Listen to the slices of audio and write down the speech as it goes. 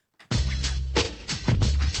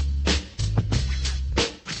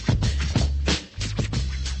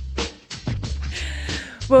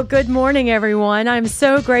Well, good morning, everyone. I'm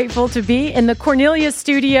so grateful to be in the Cornelius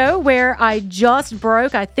studio where I just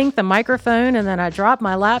broke, I think, the microphone, and then I dropped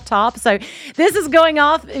my laptop. So this is going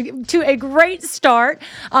off to a great start.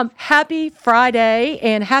 Happy Friday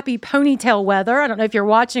and happy ponytail weather. I don't know if you're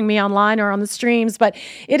watching me online or on the streams, but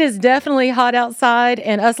it is definitely hot outside,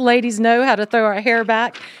 and us ladies know how to throw our hair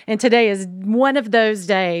back, and today is one of those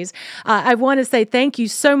days. I want to say thank you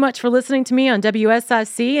so much for listening to me on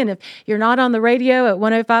WSIC, and if you're not on the radio at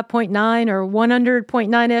 105.9 or 100.9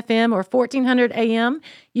 FM or 1400 AM,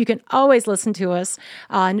 you can always listen to us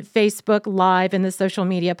on Facebook Live and the social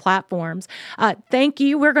media platforms. Thank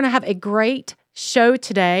you. We're going to have a great show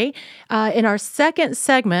today. In our second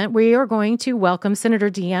segment, we are going to welcome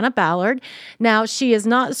Senator Deanna Ballard. Now, she is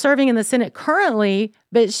not serving in the Senate currently,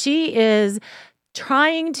 but she is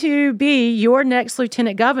trying to be your next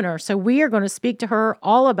lieutenant governor. So we are going to speak to her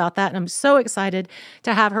all about that, and I'm so excited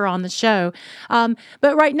to have her on the show.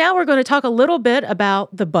 But right now, we're going to talk a little bit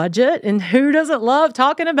about the budget, and who doesn't love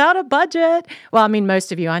talking about a budget? Well, I mean,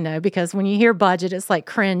 most of you, I know, because when you hear budget, it's like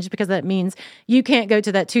cringe, because that means you can't go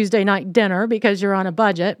to that Tuesday night dinner because you're on a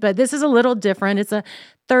budget. But this is a little different. It's a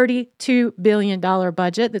 $32 billion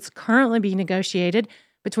budget that's currently being negotiated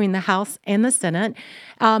between the House and the Senate.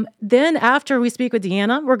 Then after we speak with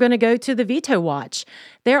Deanna, we're going to go to the veto watch.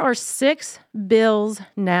 There are 6 bills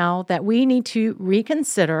now that we need to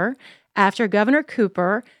reconsider after Governor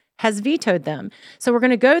Cooper has vetoed them. So we're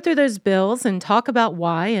going to go through those bills and talk about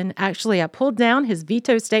why. And actually, I pulled down his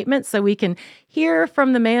veto statement so we can hear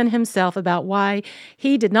from the man himself about why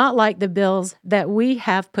he did not like the bills that we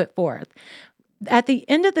have put forth. At the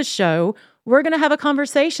end of the show, we're going to have a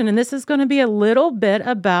conversation, and this is going to be a little bit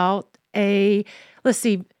about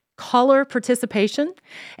caller participation.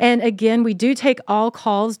 And again, we do take all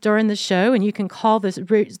calls during the show, and you can call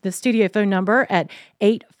the studio phone number at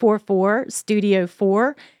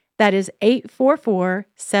 844-STUDIO-4. That is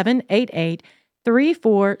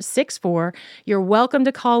 844-788-3464. You're welcome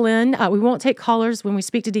to call in. We won't take callers when we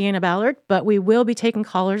speak to Deanna Ballard, but we will be taking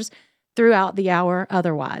callers throughout the hour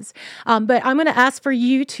otherwise. But I'm going to ask for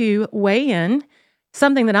you to weigh in,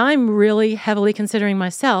 something that I'm really heavily considering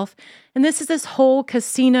myself, and this is this whole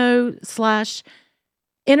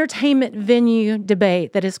casino/entertainment venue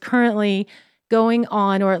debate that is currently going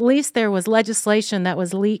on, or at least there was legislation that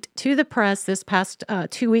was leaked to the press this past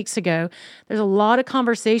 2 weeks ago. There's a lot of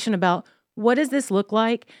conversation about what does this look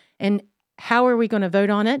like and how are we going to vote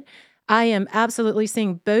on it. I am absolutely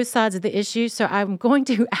seeing both sides of the issue, so I'm going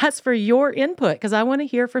to ask for your input because I want to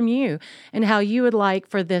hear from you and how you would like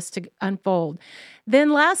for this to unfold.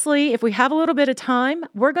 Then lastly, if we have a little bit of time,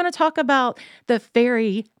 we're going to talk about the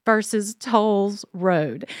ferry versus tolls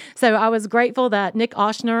road. So I was grateful that Nick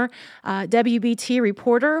Oshner, WBT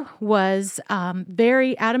reporter, was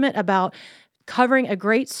very adamant about covering a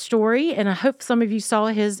great story, and I hope some of you saw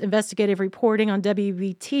his investigative reporting on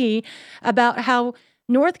WBT about how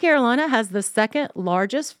North Carolina has the second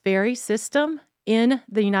largest ferry system in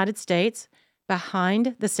the United States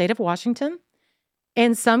behind the state of Washington.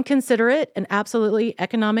 And some consider it an absolutely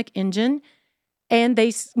economic engine. And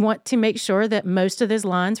they want to make sure that most of those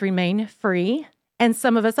lines remain free. And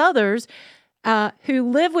some of us others who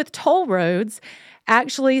live with toll roads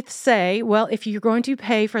actually say, well, if you're going to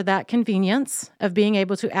pay for that convenience of being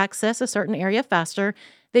able to access a certain area faster,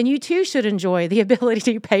 then you too should enjoy the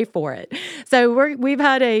ability to pay for it. So we've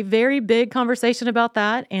had a very big conversation about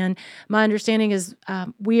that, and my understanding is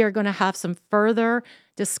we are going to have some further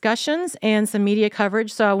discussions and some media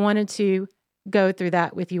coverage, so I wanted to go through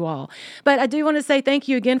that with you all. But I do want to say thank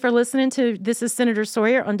you again for listening to This is Senator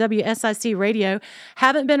Sawyer on WSIC Radio.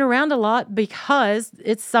 Haven't been around a lot because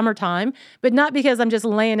it's summertime, but not because I'm just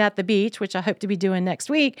laying at the beach, which I hope to be doing next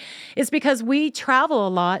week. It's because we travel a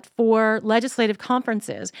lot for legislative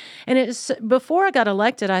conferences. And it's before I got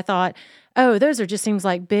elected, I thought, oh, those are just seems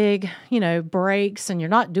like big, breaks and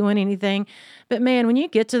you're not doing anything. But man, when you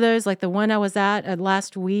get to those, like the one I was at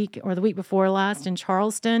last week or the week before last in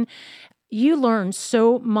Charleston, you learn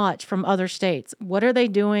so much from other states. What are they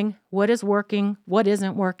doing? What is working? What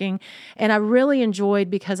isn't working? And I really enjoyed,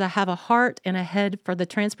 because I have a heart and a head for the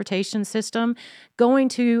transportation system, going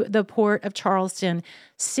to the port of Charleston,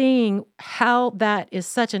 seeing how that is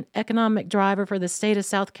such an economic driver for the state of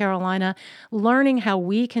South Carolina, learning how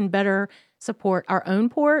we can better support our own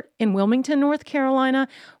port in Wilmington, North Carolina.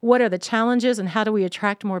 What are the challenges and how do we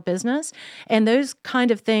attract more business? And those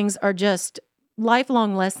kind of things are just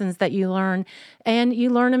lifelong lessons that you learn, and you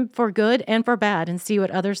learn them for good and for bad, and see what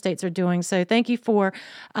other states are doing. So thank you for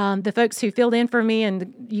the folks who filled in for me,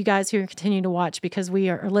 and you guys who continue to watch, because we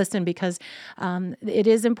are listening, because it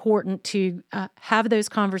is important to have those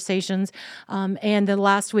conversations. And the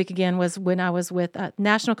last week, again, was when I was with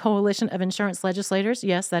National Coalition of Insurance Legislators.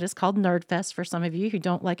 Yes, that is called NerdFest for some of you who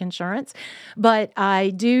don't like insurance. But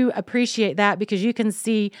I do appreciate that, because you can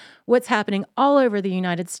see what's happening all over the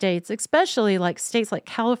United States, especially like states like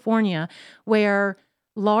California, where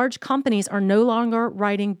large companies are no longer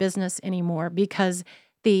writing business anymore because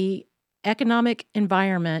the economic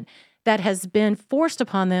environment that has been forced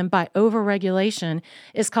upon them by overregulation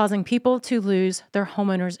is causing people to lose their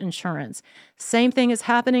homeowners insurance. Same thing is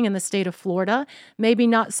happening in the state of Florida. Maybe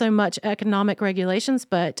not so much economic regulations,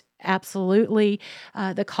 but absolutely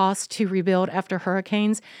the cost to rebuild after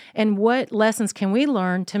hurricanes. And what lessons can we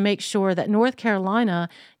learn to make sure that North Carolina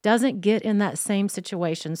doesn't get in that same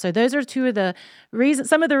situation? So those are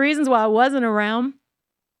some of the reasons why I wasn't around.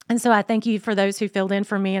 And so I thank you for those who filled in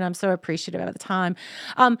for me, and I'm so appreciative of the time.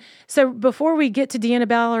 So before we get to Deanna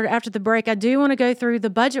Ballard after the break, I do want to go through the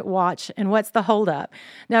budget watch and what's the holdup.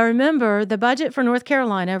 Now, remember, the budget for North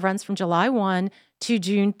Carolina runs from July 1 to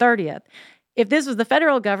June 30th. If this was the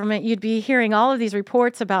federal government, you'd be hearing all of these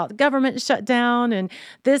reports about government shutdown and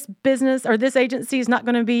this business or this agency is not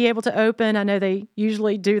going to be able to open. I know they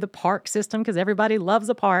usually do the park system because everybody loves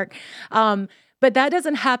a park. But that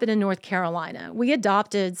doesn't happen in North Carolina. We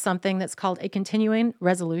adopted something that's called a continuing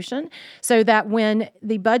resolution, so that when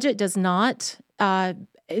the budget is not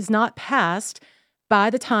passed by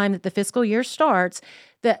the time that the fiscal year starts,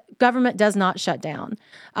 the government does not shut down.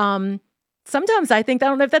 Sometimes I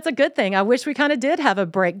don't know if that's a good thing. I wish we kind of did have a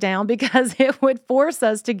breakdown, because it would force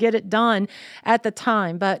us to get it done at the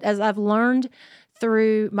time. But as I've learned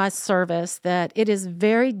through my service, that it is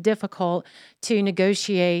very difficult to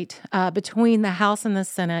negotiate between the House and the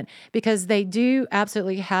Senate, because they do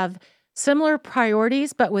absolutely have similar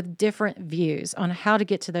priorities, but with different views on how to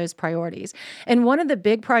get to those priorities. And one of the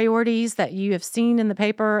big priorities that you have seen in the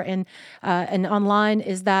paper and online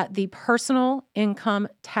is that the personal income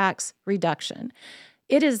tax reduction.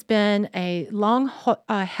 It has been a long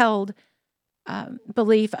held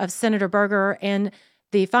belief of Senator Berger and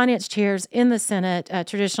the finance chairs in the Senate,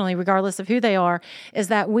 traditionally, regardless of who they are, is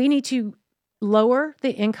that we need to lower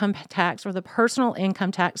the income tax, or the personal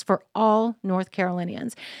income tax, for all North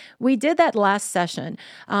Carolinians. We did that last session.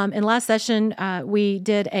 In last session, we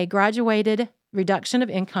did a graduated reduction of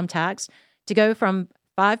income tax to go from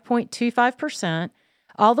 5.25%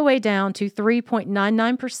 all the way down to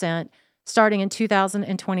 3.99% starting in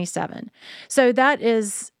 2027. So that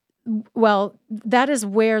is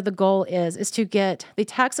where the goal is to get the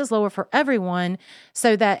taxes lower for everyone,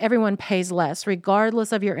 so that everyone pays less,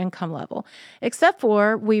 regardless of your income level, except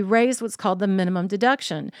for we raised what's called the minimum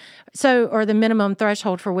deduction, or the minimum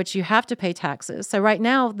threshold for which you have to pay taxes. So right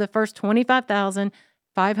now, the first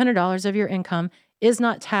 $25,500 of your income is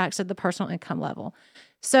not taxed at the personal income level.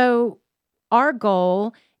 So our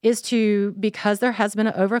goal is because there has been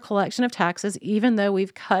an overcollection of taxes, even though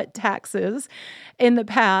we've cut taxes in the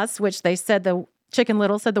past, which they said Chicken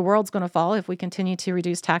Little said the world's going to fall if we continue to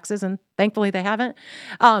reduce taxes, and thankfully they haven't.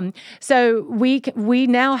 So we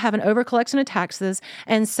now have an overcollection of taxes,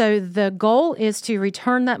 and so the goal is to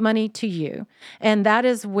return that money to you, and that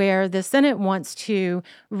is where the Senate wants to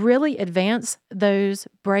really advance those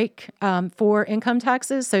break for income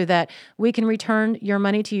taxes, so that we can return your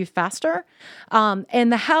money to you faster.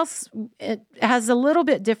 And the House, it has a little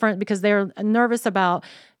bit different, because they're nervous about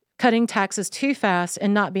cutting taxes too fast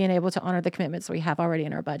and not being able to honor the commitments we have already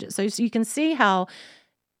in our budget. So you can see how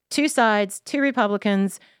two sides, two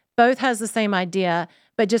Republicans, both has the same idea,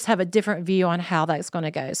 but just have a different view on how that's going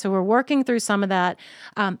to go. So we're working through some of that.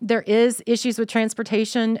 There is issues with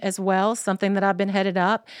transportation as well, something that I've been headed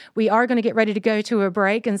up. We are going to get ready to go to a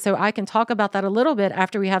break, and so I can talk about that a little bit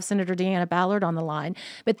after we have Senator Deanna Ballard on the line.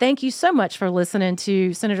 But thank you so much for listening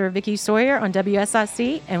to Senator Vicki Sawyer on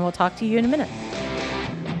WSIC, and we'll talk to you in a minute.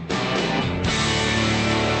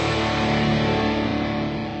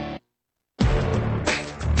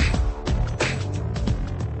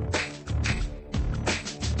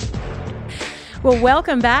 Well,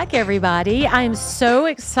 welcome back, everybody. I am so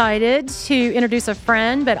excited to introduce a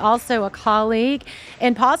friend, but also a colleague,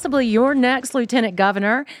 and possibly your next Lieutenant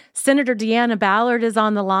Governor. Senator Deanna Ballard is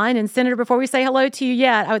on the line. And Senator, before we say hello to you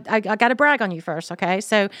yet, I got to brag on you first, okay?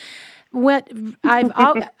 So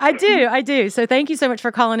I do. So thank you so much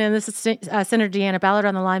for calling in. This is Senator Deanna Ballard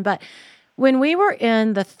on the line. But when we were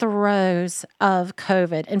in the throes of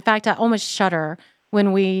COVID, in fact, I almost shudder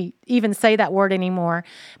when we even say that word anymore.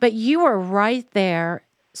 But you were right there,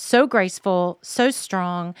 so graceful, so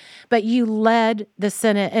strong, but you led the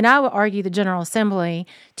Senate, and I would argue the General Assembly,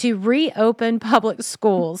 to reopen public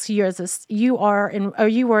schools. You were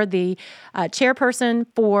the chairperson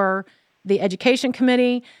for the Education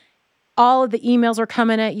Committee. All of the emails were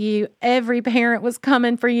coming at you. Every parent was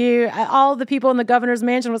coming for you. All the people in the governor's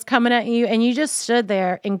mansion was coming at you. And you just stood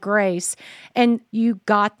there in grace and you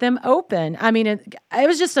got them open. I mean, it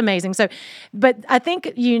was just amazing. So, but I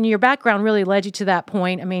think your background really led you to that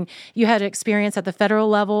point. I mean, you had experience at the federal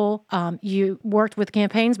level. You worked with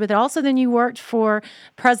campaigns, but also then you worked for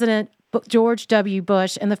President George W.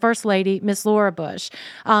 Bush and the First Lady, Miss Laura Bush.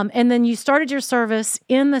 And then you started your service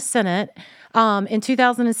in the Senate in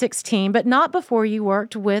 2016, but not before you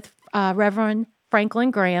worked with Reverend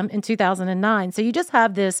Franklin Graham in 2009. So you just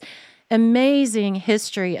have this amazing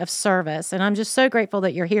history of service, and I'm just so grateful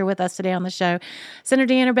that you're here with us today on the show.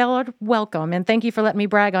 Senator Deanna Ballard, welcome, and thank you for letting me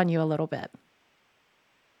brag on you a little bit.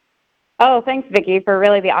 Oh, thanks, Vicki, for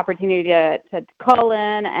really the opportunity to call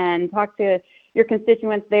in and talk to your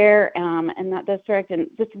constituents there in that district, and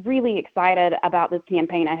just really excited about this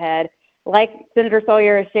campaign ahead. Like Senator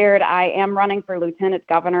Sawyer has shared, I am running for lieutenant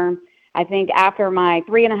governor. I think after my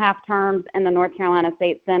 3.5 terms in the North Carolina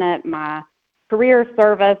State Senate, my career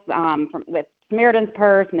service with Samaritan's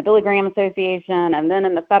Purse and the Billy Graham Association, and then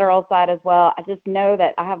in the federal side as well, I just know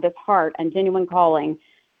that I have this heart and genuine calling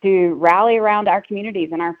to rally around our communities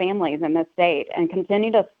and our families in this state and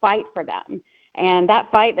continue to fight for them. And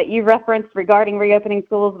that fight that you referenced regarding reopening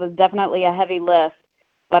schools was definitely a heavy lift.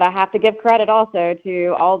 But I have to give credit also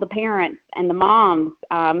to all the parents and the moms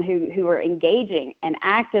who are engaging and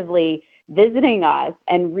actively visiting us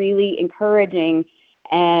and really encouraging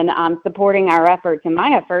and supporting our efforts and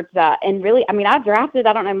my efforts. And really, I mean, I've drafted,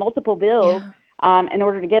 multiple bills in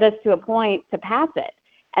order to get us to a point to pass it.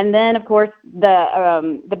 And then, of course,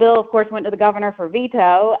 the bill, of course, went to the governor for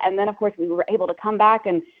veto. And then, of course, we were able to come back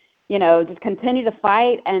and just continue to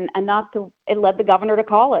fight, and it led the governor to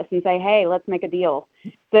call us and say, hey, let's make a deal.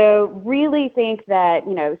 So really think that,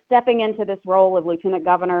 stepping into this role of lieutenant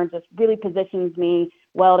governor just really positions me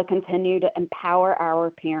well to continue to empower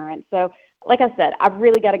our parents. So like I said, I've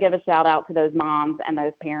really got to give a shout out to those moms and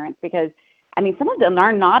those parents because, some of them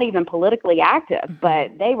are not even politically active,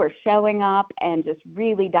 but they were showing up and just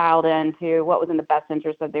really dialed into what was in the best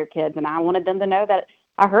interest of their kids. And I wanted them to know that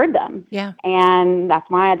I heard them. Yeah. And that's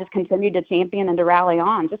why I just continued to champion and to rally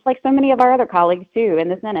on, just like so many of our other colleagues too, in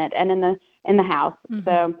the Senate and in the House.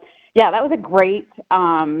 So yeah, that was a great, it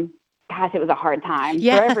was a hard time for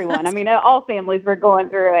everyone. All families were going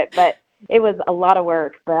through it, but it was a lot of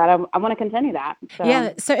work, but I want to continue that. So.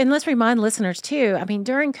 Yeah. So, and let's remind listeners too,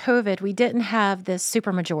 during COVID, we didn't have this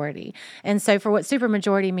supermajority. And so for what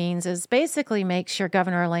supermajority means is basically makes your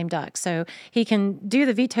governor a lame duck. So he can do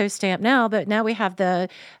the veto stamp now, but now we have the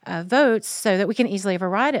votes so that we can easily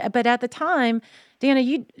override it. But at the time, Deanna,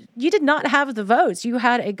 you did not have the votes. You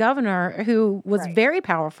had a governor who was very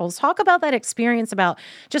powerful. Talk about that experience, about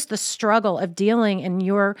just the struggle of dealing in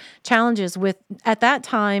your challenges with, at that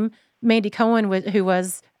time, Mandy Cohen, who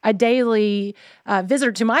was a daily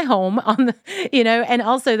visitor to my home, and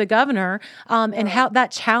also the governor, and how that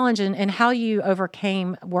challenge and how you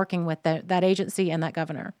overcame working with that agency and that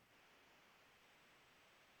governor.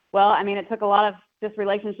 Well, it took a lot of just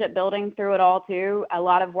relationship building through it all too. A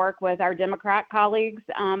lot of work with our Democrat colleagues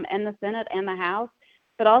in the Senate and the House,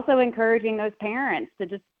 but also encouraging those parents to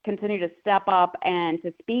just continue to step up and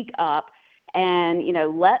to speak up. And,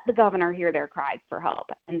 let the governor hear their cries for help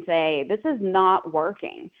and say, this is not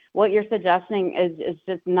working. What you're suggesting is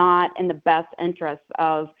just not in the best interest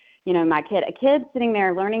of, my kid. A kid sitting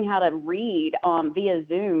there learning how to read via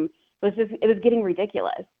Zoom it was getting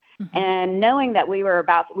ridiculous. And knowing that we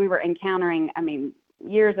were encountering,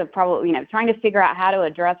 years of probably, trying to figure out how to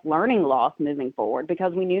address learning loss moving forward,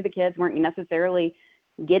 because we knew the kids weren't necessarily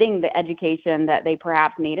getting the education that they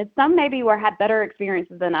perhaps needed. Some maybe had better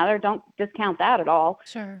experiences than others. Don't discount that at all.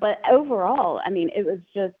 Sure. But overall, it was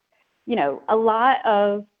just, a lot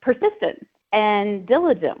of persistence and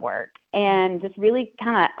diligent work and just really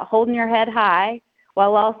kind of holding your head high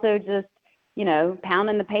while also just,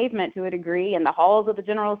 pounding the pavement to a degree in the halls of the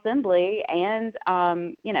General Assembly and,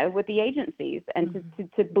 with the agencies, and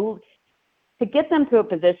to get them to a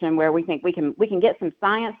position where we think we can get some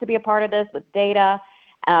science to be a part of this with data,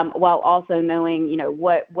 while also knowing,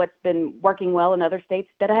 what's been working well in other states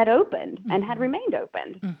that had opened and had remained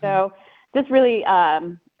opened. So just really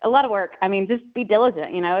a lot of work. I mean, just be diligent.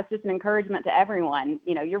 It's just an encouragement to everyone.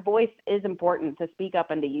 Your voice is important, to speak up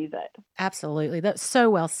and to use it. Absolutely. That's so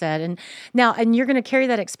well said. And you're going to carry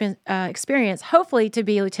that experience, hopefully, to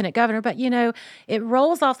be lieutenant governor. But, it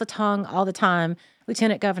rolls off the tongue all the time,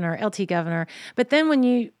 lieutenant governor, LT governor. But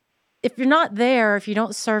then if you're not there, if you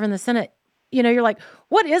don't serve in the Senate, you're like,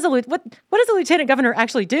 what does a lieutenant governor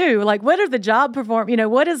actually do? Like, what are the job perform?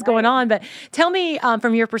 What is going on? But tell me,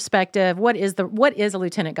 from your perspective, what is a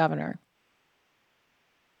lieutenant governor?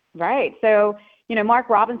 Right. So, Mark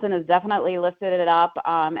Robinson has definitely lifted it up,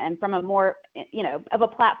 and from a more, of a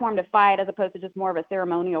platform to fight, as opposed to just more of a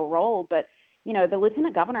ceremonial role. But, the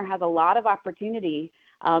lieutenant governor has a lot of opportunity.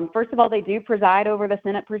 First of all, they do preside over the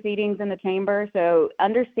Senate proceedings in the chamber. So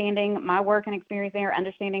understanding my work and experience there,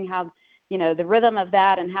 understanding how the rhythm of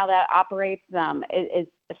that and how that operates is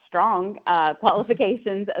strong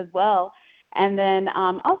qualifications as well. And then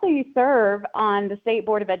also you serve on the State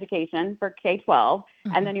Board of Education for K-12,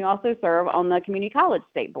 and then you also serve on the Community College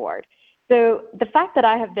State Board. So the fact that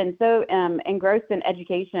I have been so engrossed in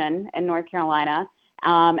education in North Carolina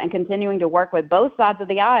and continuing to work with both sides of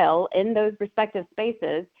the aisle in those respective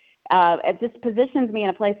spaces, it just positions me in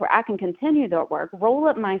a place where I can continue the work, roll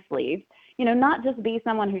up my sleeves, not just be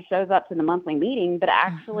someone who shows up to the monthly meeting, but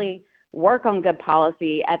actually work on good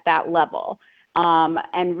policy at that level,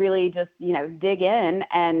 and really just, dig in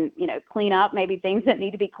and, clean up maybe things that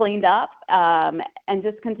need to be cleaned up, and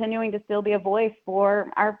just continuing to still be a voice for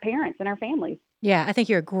our parents and our families. Yeah, I think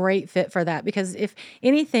you're a great fit for that, because if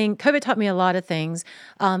anything, COVID taught me a lot of things,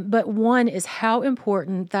 but one is how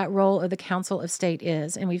important that role of the Council of State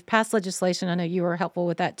is. And we've passed legislation, I know you were helpful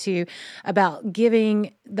with that too, about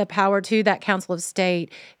giving the power to that Council of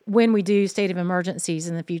State when we do state of emergencies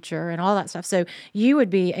in the future and all that stuff. So you would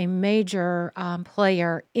be a major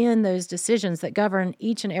player in those decisions that govern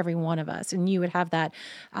each and every one of us. And you would have that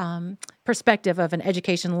perspective of an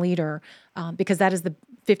education leader, because that is the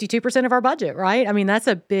 52% of our budget, right? I mean, that's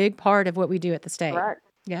a big part of what we do at the state. Correct.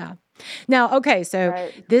 Yeah. Now, okay, so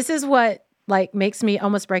this is what makes me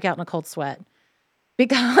almost break out in a cold sweat,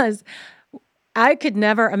 because I could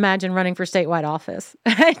never imagine running for statewide office.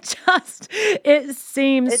 It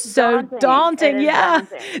seems It's so daunting. Yeah.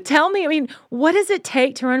 Daunting. Tell me, I mean, what does it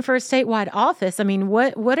take to run for a statewide office? I mean,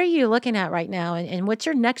 what are you looking at right now, and what's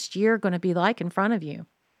your next year going to be like in front of you?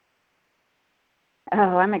 Oh,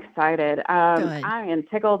 I'm excited. I am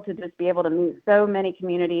tickled to just be able to meet so many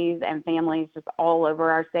communities and families just all over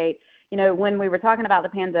our state. When we were talking about the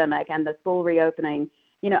pandemic and the school reopening,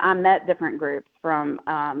 I met different groups from,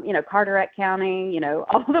 Carteret County,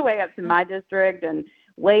 all the way up to my district, and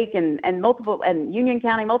Lake and multiple, and Union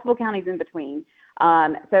County, multiple counties in between.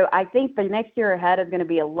 So I think the next year ahead is going to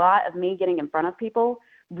be a lot of me getting in front of people,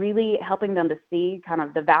 really helping them to see kind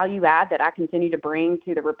of the value add that I continue to bring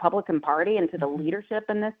to the Republican Party and to the leadership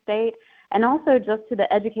in this state, and also just to the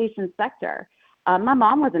education sector. My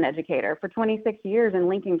mom was an educator for 26 years in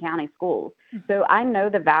Lincoln County schools, so I know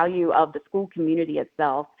the value of the school community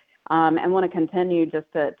itself, and want to continue just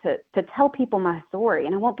to tell people my story,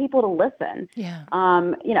 and I want people to listen. Yeah.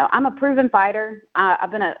 I'm a proven fighter.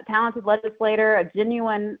 I've been a talented legislator,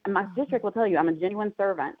 my district will tell you, I'm a genuine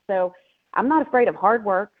servant. So I'm not afraid of hard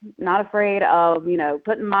work, not afraid of,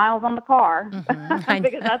 putting miles on the car,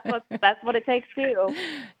 because that's what it takes too.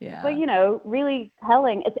 Yeah. But, really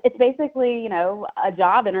telling, it's basically, a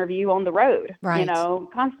job interview on the road, Right.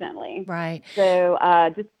 Constantly. Right. So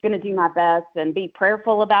just going to do my best and be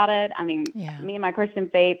prayerful about it. I mean, me and my Christian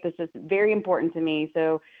faith is just very important to me.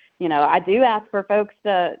 So, I do ask for folks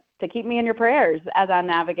to keep me in your prayers as I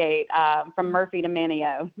navigate from Murphy to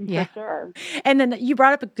Manio, for sure. And then you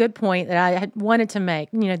brought up a good point that I had wanted to make.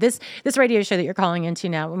 This radio show that you're calling into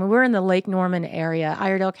now, I mean, we're in the Lake Norman area,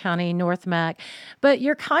 Iredell County, North Mac, but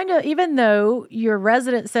you're kind of, even though your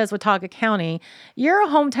resident says Watauga County, you're a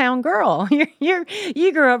hometown girl. You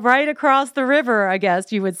grew up right across the river, I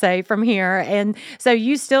guess you would say, from here. And so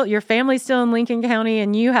your family's still in Lincoln County,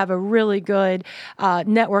 and you have a really good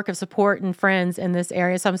network of support and friends in this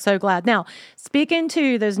area. So I'm so glad. Now, speaking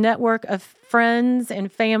to those network of friends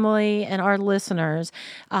and family and our listeners,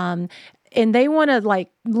 and they want to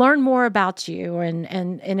learn more about you,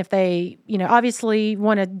 and if they obviously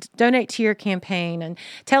want to donate to your campaign, and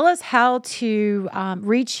tell us how to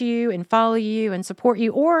reach you and follow you and support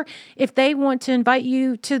you, or if they want to invite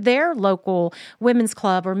you to their local women's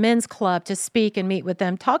club or men's club to speak and meet with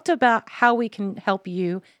them. Talk about how we can help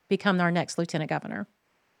you become our next lieutenant governor.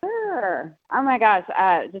 Sure. Oh my gosh.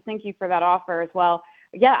 Just thank you for that offer as well.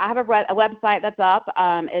 Yeah, I have a website that's up.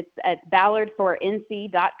 It's at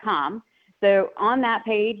ballardfornc.com. So on that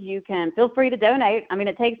page, you can feel free to donate. I mean,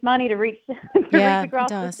 it takes money to reach reach across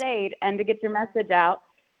the state and to get your message out.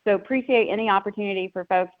 So appreciate any opportunity for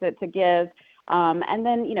folks to give. And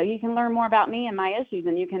then, you can learn more about me and my issues,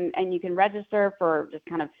 and you can register for just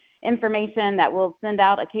kind of information that we'll send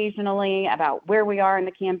out occasionally about where we are in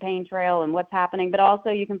the campaign trail and what's happening. But also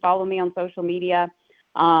you can follow me on social media,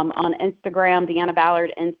 on Instagram, Deanna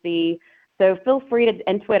Ballard, NC. So feel free to,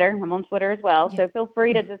 and Twitter, I'm on Twitter as well. Yeah. So feel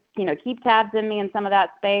free to just, keep tabs in me in some of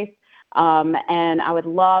that space. And I would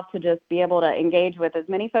love to just be able to engage with as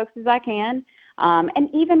many folks as I can. And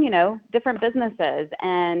even, different businesses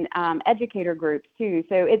and educator groups too.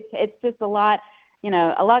 So it's just a lot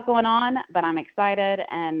going on, but I'm excited.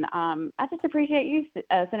 And I just appreciate you,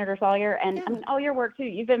 Senator Sawyer, and I mean, all your work too.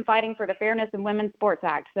 You've been fighting for the Fairness in Women's Sports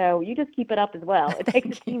Act, so you just keep it up as well. It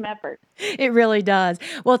takes a team effort. It really does.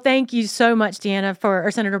 Well, thank you so much, Deanna,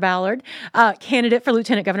 or Senator Ballard, candidate for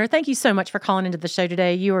Lieutenant Governor. Thank you so much for calling into the show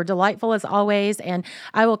today. You are delightful as always, and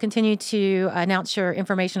I will continue to announce your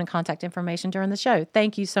information and contact information during the show.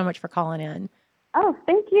 Thank you so much for calling in. Oh,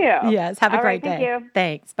 thank you. Yes, have a great day. Thank you.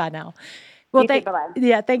 Thanks. Bye now. Well,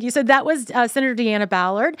 thank you. So that was Senator Deanna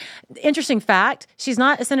Ballard. Interesting fact, she's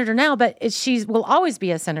not a senator now, but she will always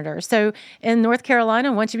be a senator. So in North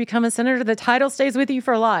Carolina, once you become a senator, the title stays with you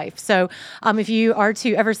for life. So if you are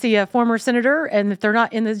to ever see a former senator and if they're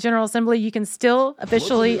not in the General Assembly, you can still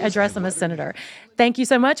officially address them as senator. Thank you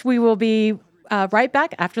so much. We will be right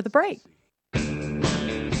back after the break.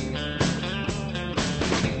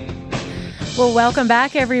 Well, welcome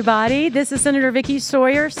back, everybody. This is Senator Vicki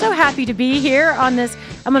Sawyer. So happy to be here on this,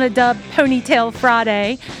 I'm going to dub Ponytail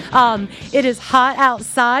Friday. It is hot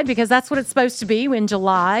outside because that's what it's supposed to be in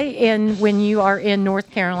July. And when you are in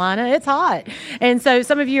North Carolina, it's hot. And so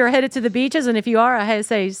some of you are headed to the beaches. And if you are, I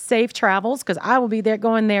say safe travels because I will be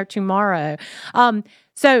going there tomorrow.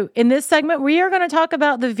 So in this segment, we are going to talk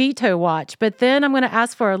about the veto watch, but then I'm going to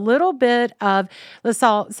ask for a little bit of, let's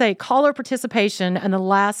all say, caller participation in the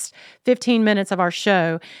last 15 minutes of our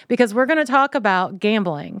show, because we're going to talk about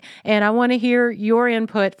gambling, and I want to hear your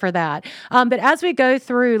input for that. But as we go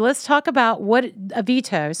through, let's talk about what a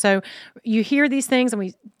veto. So you hear these things,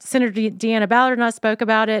 and Senator Deanna Ballard and I spoke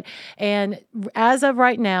about it, and as of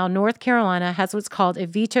right now, North Carolina has what's called a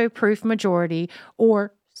veto-proof majority,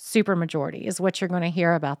 or supermajority is what you're going to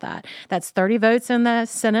hear about that. That's 30 votes in the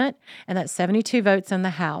Senate, and that's 72 votes in the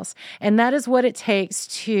House. And that is what it takes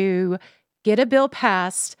to get a bill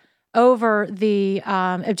passed over the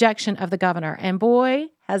objection of the governor. And boy,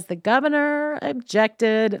 has the governor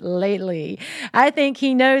objected lately. I think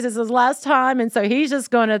he knows it's his last time, and so he's just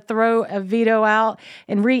going to throw a veto out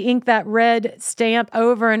and re-ink that red stamp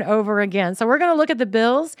over and over again. So we're going to look at the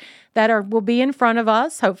bills that will be in front of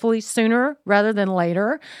us, hopefully sooner rather than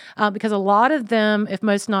later, because a lot of them, if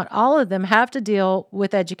most not all of them, have to deal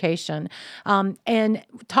with education. And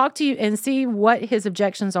talk to you and see what his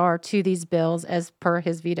objections are to these bills as per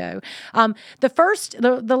his veto.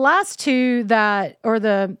 The last two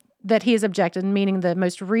that he has objected, meaning the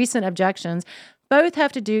most recent objections, both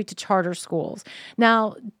have to do to charter schools.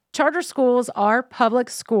 Now, charter schools are public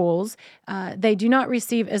schools. They do not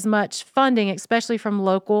receive as much funding, especially from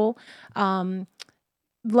local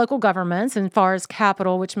governments, as far as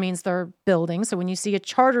capital, which means they're building. So when you see a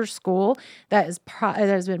charter school that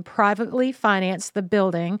has been privately financed, the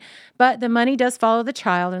building, but the money does follow the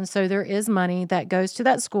child, and so there is money that goes to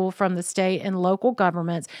that school from the state and local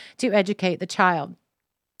governments to educate the child.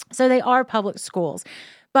 So they are public schools.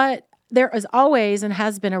 But there is always and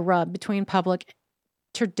has been a rub between public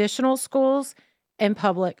traditional schools and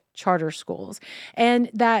public charter schools. And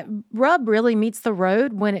that rub really meets the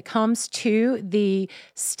road when it comes to the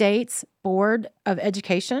state's Board of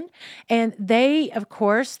Education. And they, of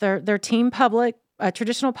course, they're team public, a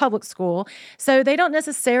traditional public school. So they don't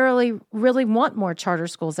necessarily really want more charter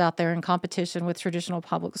schools out there in competition with traditional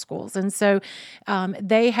public schools. And so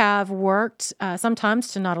they have worked sometimes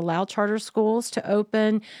to not allow charter schools to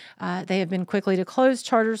open. They have been quickly to close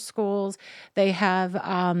charter schools. They have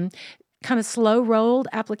kind of slow-rolled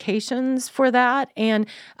applications for that, and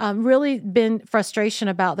really been frustration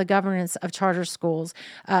about the governance of charter schools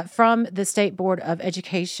from the State Board of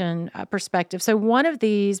Education perspective. So one of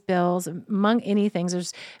these bills, among any things,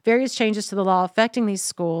 there's various changes to the law affecting these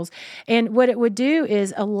schools, and what it would do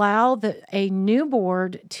is allow a new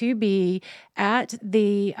board to be at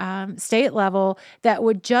the state level that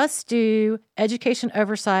would just do education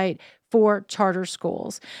oversight for charter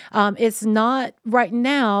schools. It's not right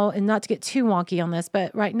now, and not to get too wonky on this,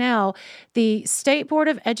 but right now, the State Board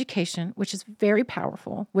of Education, which is very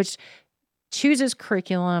powerful, which chooses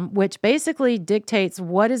curriculum, which basically dictates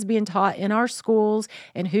what is being taught in our schools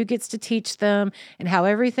and who gets to teach them and how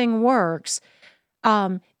everything works,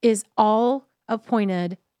 is all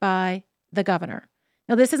appointed by the governor.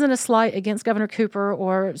 Now, this isn't a slight against Governor Cooper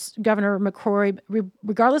or Governor McCrory,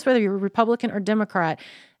 regardless whether you're Republican or Democrat.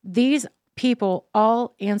 These people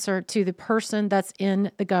all answer to the person that's in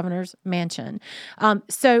the governor's mansion.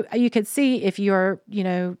 So you could see if you're,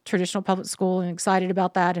 traditional public school and excited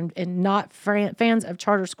about that and not fans of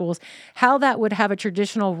charter schools, how that would have a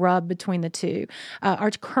traditional rub between the two.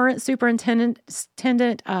 Our current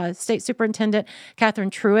state superintendent, Catherine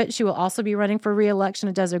Truitt, she will also be running for re-election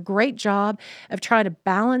and does a great job of trying to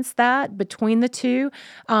balance that between the two.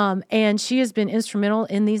 And she has been instrumental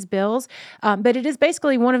in these bills. But it is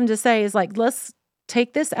basically one of them to say is let's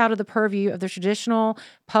take this out of the purview of the traditional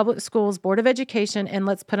public schools board of education and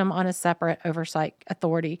let's put them on a separate oversight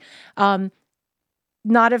authority. Not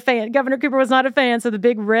a fan. Governor Cooper was not a fan, so the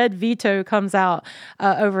big red veto comes out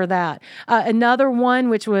over that. Another one,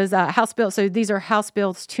 which was House Bill. So these are House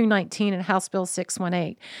Bills 219 and House Bill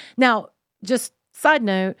 618. Now, just side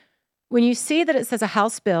note, when you see that it says a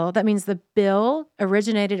House bill, that means the bill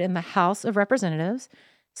originated in the House of Representatives.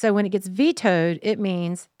 So when it gets vetoed, it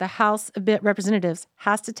means the House of Representatives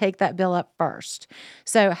has to take that bill up first.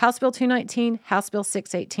 So House Bill 219, House Bill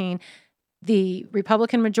 618, the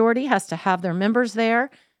Republican majority has to have their members there,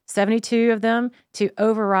 72 of them, to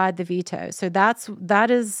override the veto. So that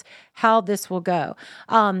is how this will go.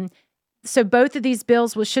 So both of these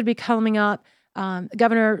bills should be coming up.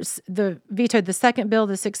 Governor vetoed the second bill,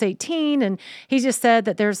 the 618, and he just said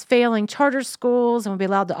that there's failing charter schools and will be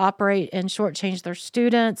allowed to operate and shortchange their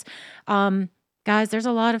students. Guys, there's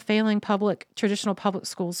a lot of failing traditional public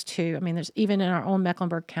schools too. I mean, there's even in our own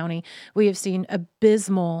Mecklenburg County, we have seen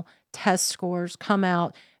abysmal test scores come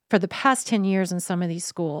out for the past 10 years in some of these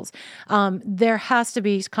schools. There has to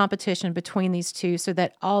be competition between these two so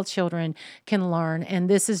that all children can learn. And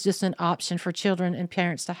this is just an option for children and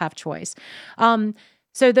parents to have choice.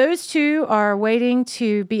 So those two are waiting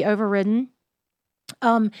to be overridden.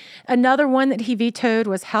 Another one that he vetoed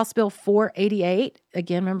was House Bill 488.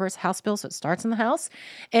 Again, remember, it's House Bill, so it starts in the House.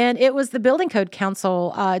 And it was the Building Code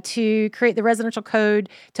Council to create the residential code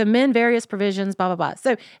to amend various provisions, blah, blah, blah.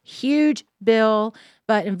 So huge bill,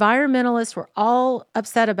 but environmentalists were all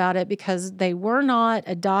upset about it because they were not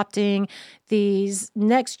adopting these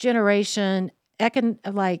next generation,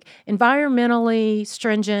 environmentally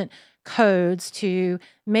stringent codes to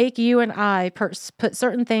make you and I put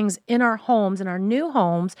certain things in our homes, in our new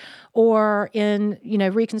homes, or in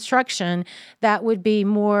reconstruction that would be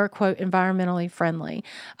more, quote, environmentally friendly.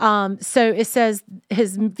 So it says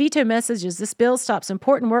his veto message is this bill stops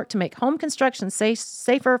important work to make home construction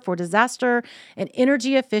safer for disaster and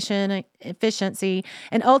energy efficiency,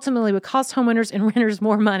 and ultimately would cost homeowners and renters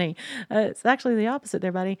more money. It's actually the opposite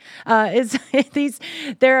there, buddy.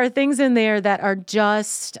 There are things in there that are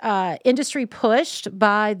just industry pushed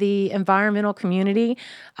by the environmental community,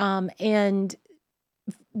 and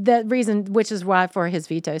the reason, which is why for his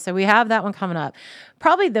veto. So we have that one coming up.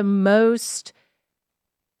 Probably the most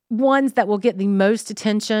ones that will get the most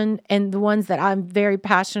attention and the ones that I'm very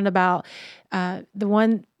passionate about. The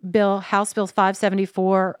one bill, House Bill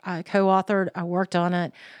 574, I co-authored, I worked on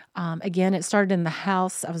it. Again, it started in the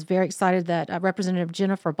House. I was very excited that Representative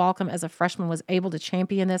Jennifer Balcom, as a freshman, was able to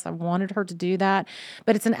champion this. I wanted her to do that.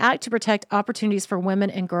 But it's an act to protect opportunities for women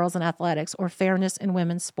and girls in athletics, or fairness in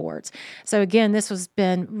women's sports. So again, this has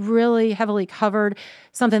been really heavily covered,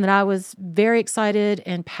 something that I was very excited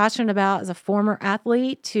and passionate about as a former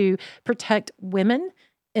athlete, to protect women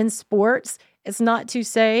in sports. It's not to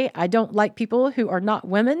say I don't like people who are not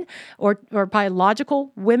women or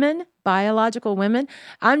biological women.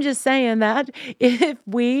 I'm just saying that if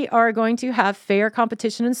we are going to have fair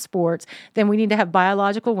competition in sports, then we need to have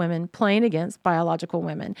biological women playing against biological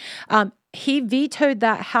women. He vetoed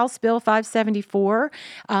that House Bill 574,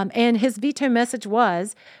 and his veto message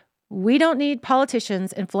was, we don't need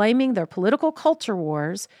politicians inflaming their political culture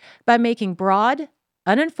wars by making broad,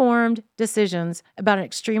 uninformed decisions about an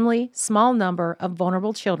extremely small number of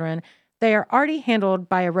vulnerable children. They are already handled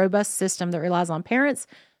by a robust system that relies on parents,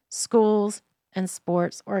 schools, and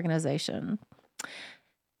sports organization.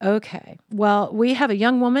 Okay, well, we have a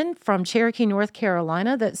young woman from Cherokee, North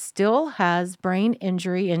Carolina that still has brain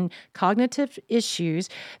injury and cognitive issues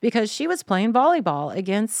because she was playing volleyball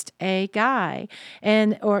against a guy,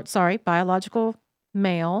 biological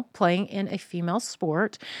male playing in a female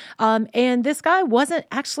sport. And this guy wasn't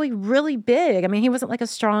actually really big. I mean, he wasn't like a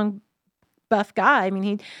strong, buff guy. I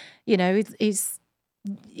mean, he's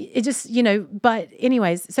it just, but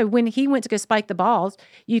anyways, so when he went to go spike the balls,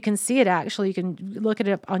 you can see it actually. You can look it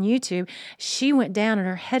up on YouTube. She went down and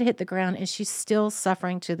her head hit the ground and she's still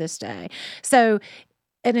suffering to this day. So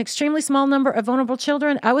an extremely small number of vulnerable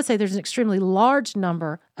children, I would say there's an extremely large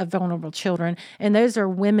number of vulnerable children, and those are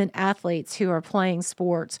women athletes who are playing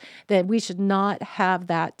sports, that we should not have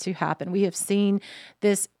that to happen. We have seen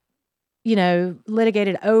this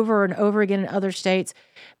litigated over and over again in other states.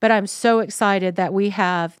 But I'm so excited that we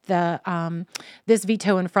have this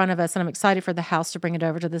veto in front of us, and I'm excited for the House to bring it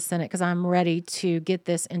over to the Senate because I'm ready to get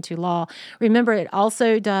this into law. Remember, it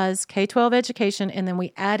also does K-12 education, and then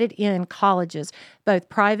we added in colleges, both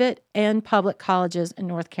private and public colleges in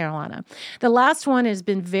North Carolina. The last one has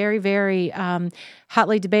been very, very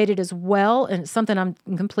hotly debated as well, and it's something I'm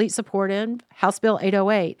in complete support in, House Bill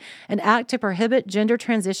 808, an act to prohibit gender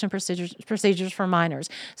transition procedures for minors.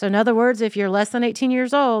 So in other words, if you're less than 18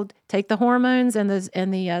 years old, take the hormones and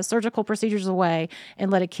the surgical procedures away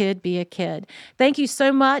and let a kid be a kid. Thank you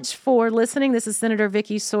so much for listening. This is Senator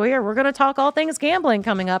Vicky Sawyer. We're going to talk all things gambling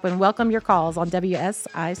coming up, and welcome your calls on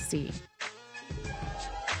WSIC.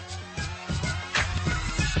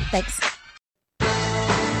 Thanks.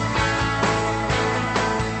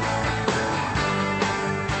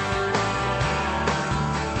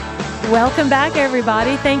 Welcome back,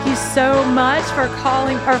 everybody. Thank you so much for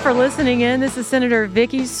calling or for listening in. This is Senator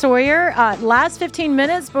Vicky Sawyer. Last 15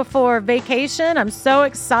 minutes before vacation. I'm so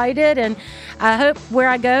excited, and I hope where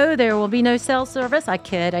I go, there will be no cell service. I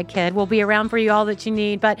kid. We'll be around for you all that you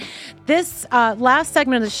need. But this last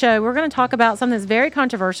segment of the show, we're going to talk about something that's very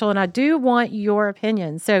controversial, and I do want your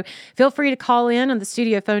opinion. So feel free to call in on the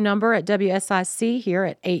studio phone number at WSIC here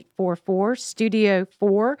at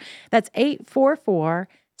 844-STUDIO-4. That's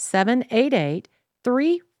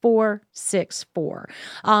 844-788-3464.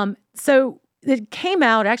 So it came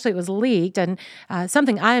out, actually it was leaked, and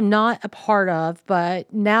something I am not a part of,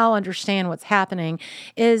 but now understand what's happening,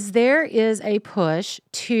 is there is a push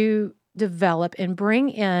to develop and bring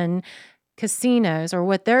in casinos, or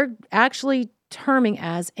what they're actually terming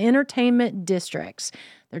as entertainment districts.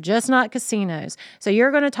 They're just not casinos. So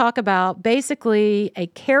you're going to talk about basically a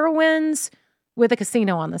Carowinds with a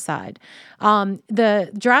casino on the side. The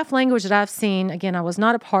draft language that I've seen, again, I was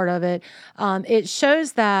not a part of it, it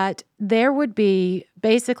shows that there would be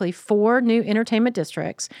basically 4 new entertainment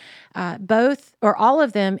districts, both or all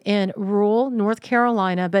of them in rural North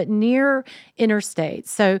Carolina, but near interstates.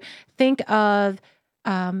 So think of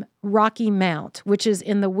Rocky Mount, which is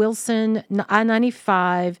in the Wilson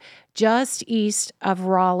I-95, just east of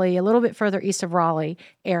Raleigh, a little bit further east of Raleigh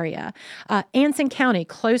area. Anson County,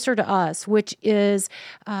 closer to us, which is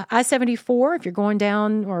I-74, if you're going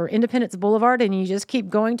down, or Independence Boulevard, and you just keep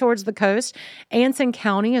going towards the coast. Anson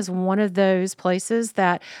County is one of those places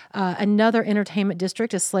that another entertainment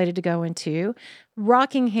district is slated to go into.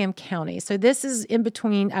 Rockingham County. So this is in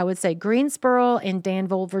between, I would say, Greensboro and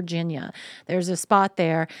Danville, Virginia. There's a spot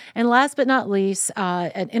there. And last but not least,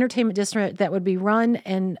 an entertainment district that would be run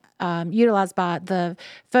and utilized by the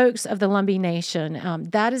folks of the Lumbee Nation.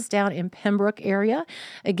 That is down in Pembroke area.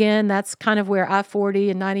 Again, that's kind of where I-40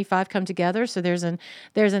 and 95 come together. So there's an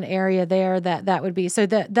area there that would be. So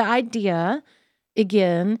the idea,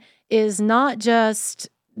 again, is not just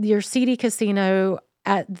your seedy casino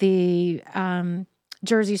at the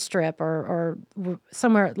Jersey Strip or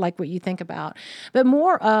somewhere like what you think about, but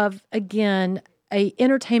more of, again, a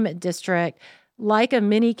entertainment district like a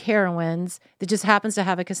mini Carowinds that just happens to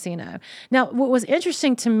have a casino. Now, what was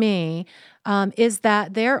interesting to me is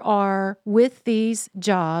that there are, with these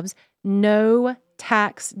jobs, no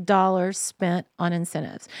tax dollars spent on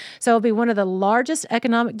incentives. So it'll be one of the largest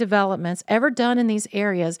economic developments ever done in these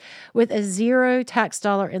areas with a zero tax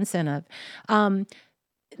dollar incentive.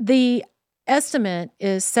 The estimate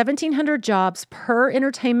is 1,700 jobs per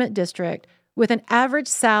entertainment district with an average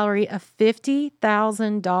salary of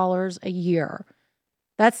 $50,000 a year.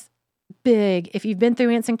 That's big. If you've been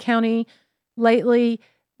through Anson County lately,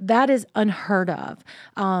 that is unheard of.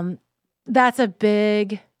 That's a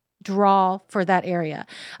big draw for that area.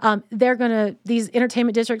 These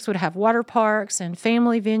entertainment districts would have water parks and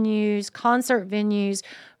family venues, concert venues,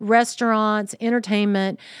 restaurants,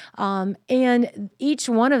 entertainment, and each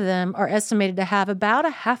one of them are estimated to have about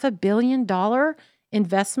 $500 million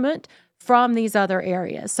investment from these other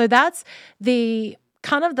areas. So that's the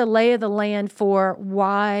kind of the lay of the land for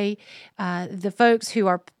why the folks who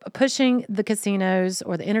are pushing the casinos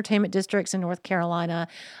or the entertainment districts in North Carolina,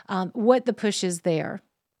 what the push is there.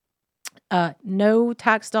 No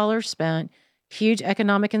tax dollars spent, huge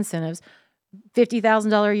economic incentives,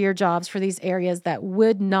 $50,000 a year jobs for these areas that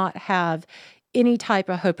would not have any type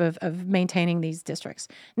of hope of maintaining these districts.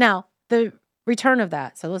 Now, the return of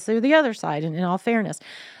that. So let's do the other side, and in all fairness.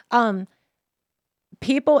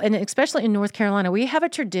 People, and especially in North Carolina, we have a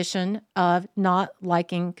tradition of not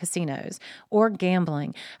liking casinos or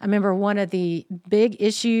gambling. I remember one of the big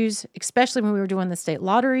issues, especially when we were doing the state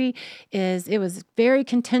lottery, is it was very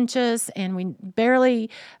contentious, and it barely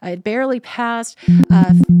passed.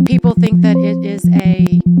 People think that it is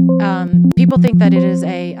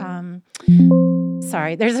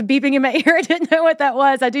sorry, there's a beeping in my ear. I didn't know what that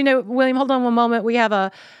was. I do know, William, hold on one moment. We have a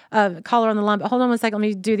caller on the line, but hold on one second. Let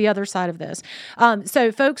me do the other side of this.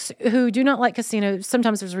 So folks who do not like casinos,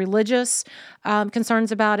 sometimes there's religious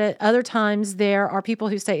concerns about it. Other times there are people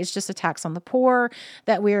who say it's just a tax on the poor,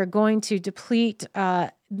 that we are going to deplete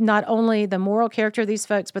not only the moral character of these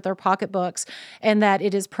folks, but their pocketbooks, and that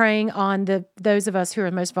it is preying on those of us who are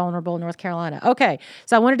most vulnerable in North Carolina. Okay,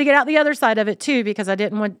 so I wanted to get out the other side of it too, because I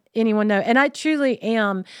didn't want anyone to know. And I truly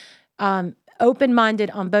am open-minded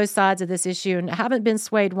on both sides of this issue, and haven't been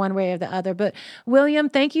swayed one way or the other. But William,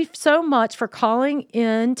 thank you so much for calling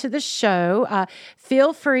in to the show.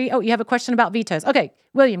 Feel free. Oh, you have a question about vetoes. Okay,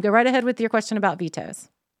 William, go right ahead with your question about vetoes.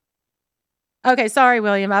 Okay, sorry,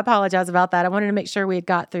 William. I apologize about that. I wanted to make sure we had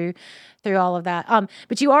got through all of that.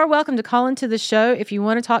 But you are welcome to call into the show if you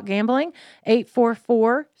want to talk gambling,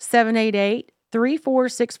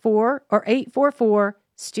 844-788-3464 or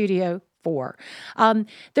 844-STUDIO-4.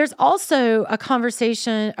 There's also a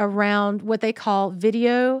conversation around what they call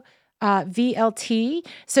video VLT,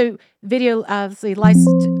 so video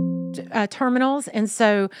licensed terminals. And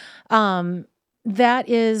so that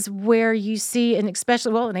is where you see, and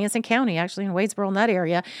especially, in Anson County, actually in Wadesboro, in that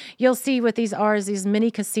area, you'll see what these are is these mini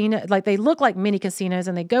casinos, like they look like mini casinos,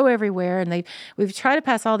 and they go everywhere, and we've tried to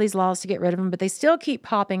pass all these laws to get rid of them, but they still keep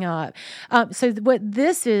popping up. So what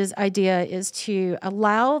this idea is to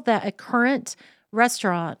allow that a current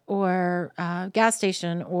restaurant or gas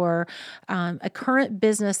station or a current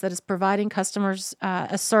business that is providing customers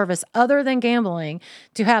a service other than gambling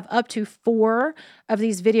to have up to 4 of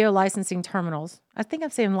these video licensing terminals. I think I'm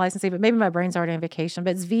saying licensing, but maybe my brain's already on vacation,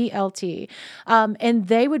 but it's VLT. And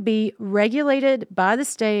they would be regulated by the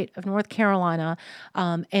state of North Carolina,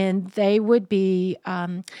 and they would be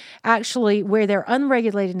actually where they're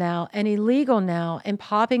unregulated now and illegal now and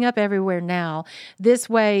popping up everywhere now. This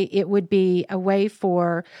way, it would be a way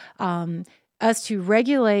for us to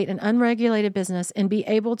regulate an unregulated business and be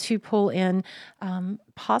able to pull in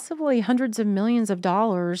possibly hundreds of millions of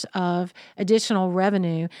dollars of additional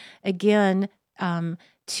revenue, again,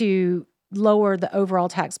 to lower the overall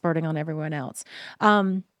tax burden on everyone else.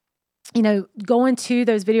 Going to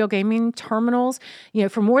those video gaming terminals,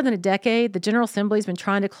 for more than a decade, the General Assembly has been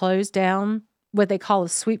trying to close down what they call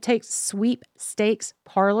sweepstakes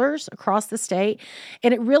parlors across the state.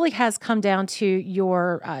 And it really has come down to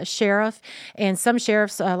your sheriff, and some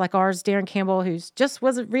sheriffs like ours, Darren Campbell, who's just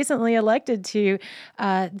was recently elected to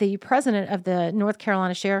the president of the North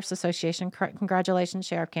Carolina Sheriff's Association. Congratulations,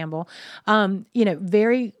 Sheriff Campbell.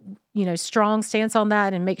 Very, strong stance on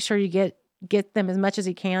that, and make sure you get them as much as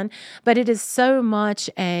you can. But it is so much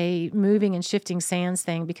a moving and shifting sands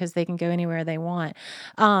thing because they can go anywhere they want.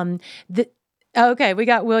 Okay, we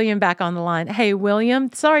got William back on the line. Hey, William,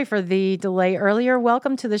 sorry for the delay earlier.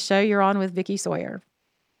 Welcome to the show. You're on with Vicki Sawyer.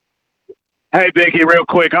 Hey, Vicki, real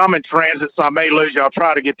quick. I'm in transit, so I may lose you. I'll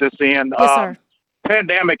try to get this in. Yes, sir.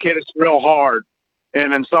 Pandemic hit us real hard,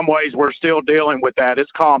 and in some ways we're still dealing with that.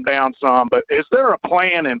 It's calmed down some, but is there a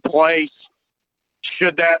plan in place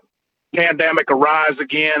should that pandemic arise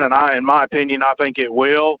again? And in my opinion, I think it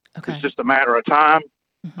will. Okay. It's just a matter of time.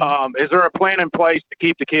 Mm-hmm. Is there a plan in place to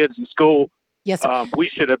keep the kids in school? Yes, sir. We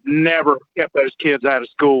should have never kept those kids out of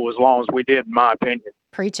school as long as we did, in my opinion.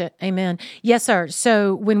 Preach it. Amen. Yes, sir.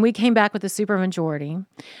 So when we came back with the supermajority,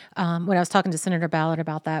 when I was talking to Senator Ballard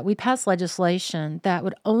about that, we passed legislation that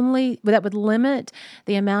would limit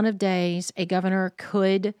the amount of days a governor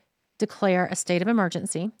could declare a state of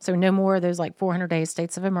emergency. So no more of those 400 days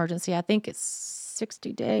states of emergency. I think it's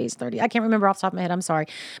 60 days, 30. I can't remember off the top of my head. I'm sorry.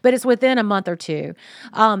 But it's within a month or two.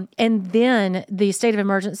 And then the state of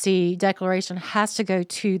emergency declaration has to go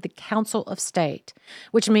to the Council of State,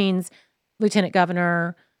 which means Lieutenant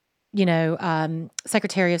Governor,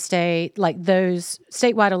 Secretary of State, like those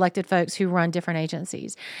statewide elected folks who run different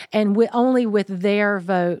agencies. And only with their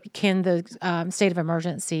vote can the state of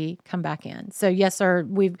emergency come back in. So yes, sir,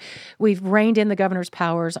 we've reined in the governor's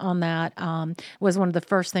powers on that. Was one of the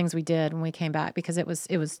first things we did when we came back, because that was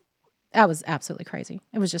absolutely crazy.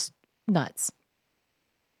 It was just nuts.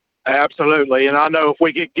 Absolutely. And I know if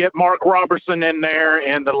we could get Mark Robertson in there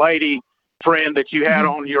and the lady friend that you had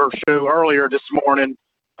on your show earlier this morning,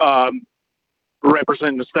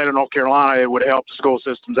 representing the state of North Carolina, it would help the school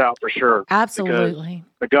systems out for sure. Absolutely.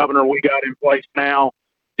 Because the governor we got in place now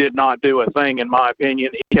did not do a thing, in my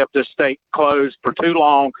opinion. He kept the state closed for too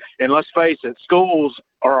long. And let's face it, schools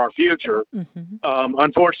are our future. Mm-hmm.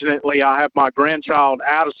 Unfortunately, I have my grandchild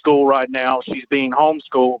out of school right now. She's being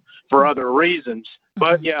homeschooled for other reasons.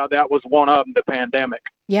 But yeah, that was one of them, the pandemic.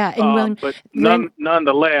 Yeah. And but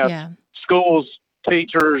nonetheless, schools,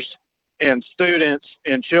 teachers, and students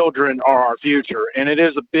and children are our future. And it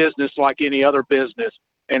is a business like any other business,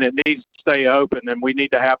 and it needs to stay open. And we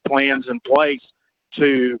need to have plans in place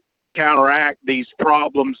to counteract these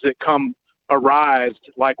problems that arise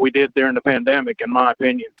like we did during the pandemic, in my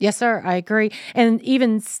opinion. Yes, sir. I agree. And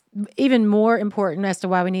even more important as to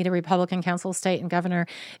why we need a Republican council, state, and governor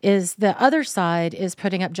is the other side is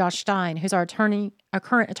putting up Josh Stein, who's our current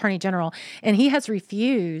attorney general, and he has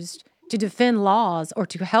refused to defend laws or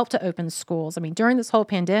to help to open schools. I mean, during this whole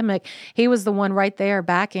pandemic, he was the one right there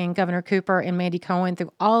backing Governor Cooper and Mandy Cohen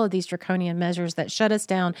through all of these draconian measures that shut us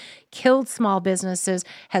down, killed small businesses,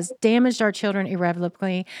 has damaged our children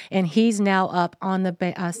irrevocably, and he's now up on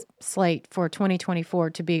the slate for 2024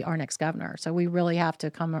 to be our next governor. So we really have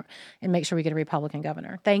to come and make sure we get a Republican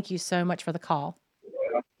governor. Thank you so much for the call.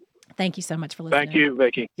 Thank you so much for listening. Thank you,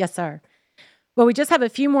 Vicki. Yes, sir. Well, we just have a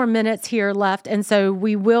few more minutes here left, and so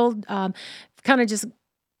we will kind of just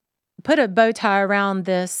put a bow tie around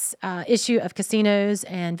this issue of casinos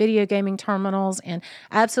and video gaming terminals, and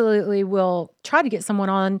absolutely will try to get someone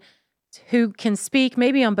on who can speak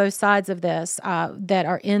maybe on both sides of this that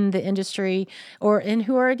are in the industry or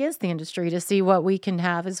who are against the industry to see what we can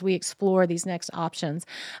have as we explore these next options.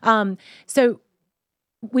 So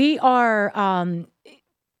we are...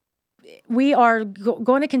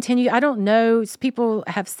 going to continue. I don't know. People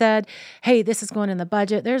have said, hey, this is going in the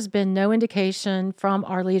budget. There's been no indication from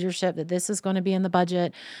our leadership that this is going to be in the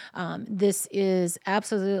budget. This is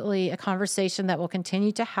absolutely a conversation that will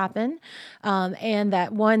continue to happen, and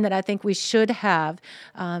that one that I think we should have.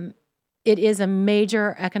 It is a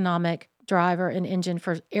major economic driver and engine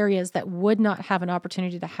for areas that would not have an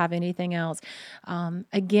opportunity to have anything else.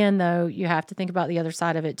 Again, though, you have to think about the other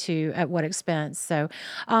side of it too, at what expense. So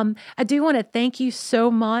I do want to thank you so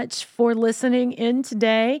much for listening in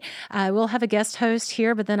today. We'll have a guest host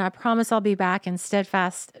here, but then I promise I'll be back in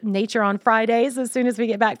steadfast nature on Fridays as soon as we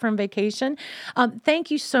get back from vacation. Thank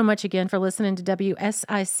you so much again for listening to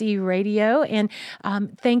WSIC Radio, and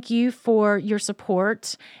thank you for your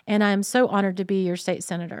support. And I'm so honored to be your state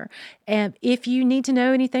senator. And if you need to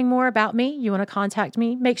know anything more about me, you want to contact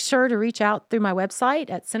me, make sure to reach out through my website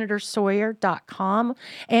at senatorsawyer.com.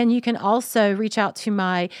 And you can also reach out to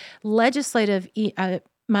my legislative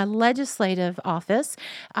office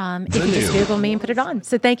if you just Google me and put it on.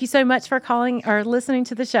 So thank you so much for calling or listening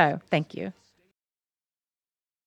to the show. Thank you.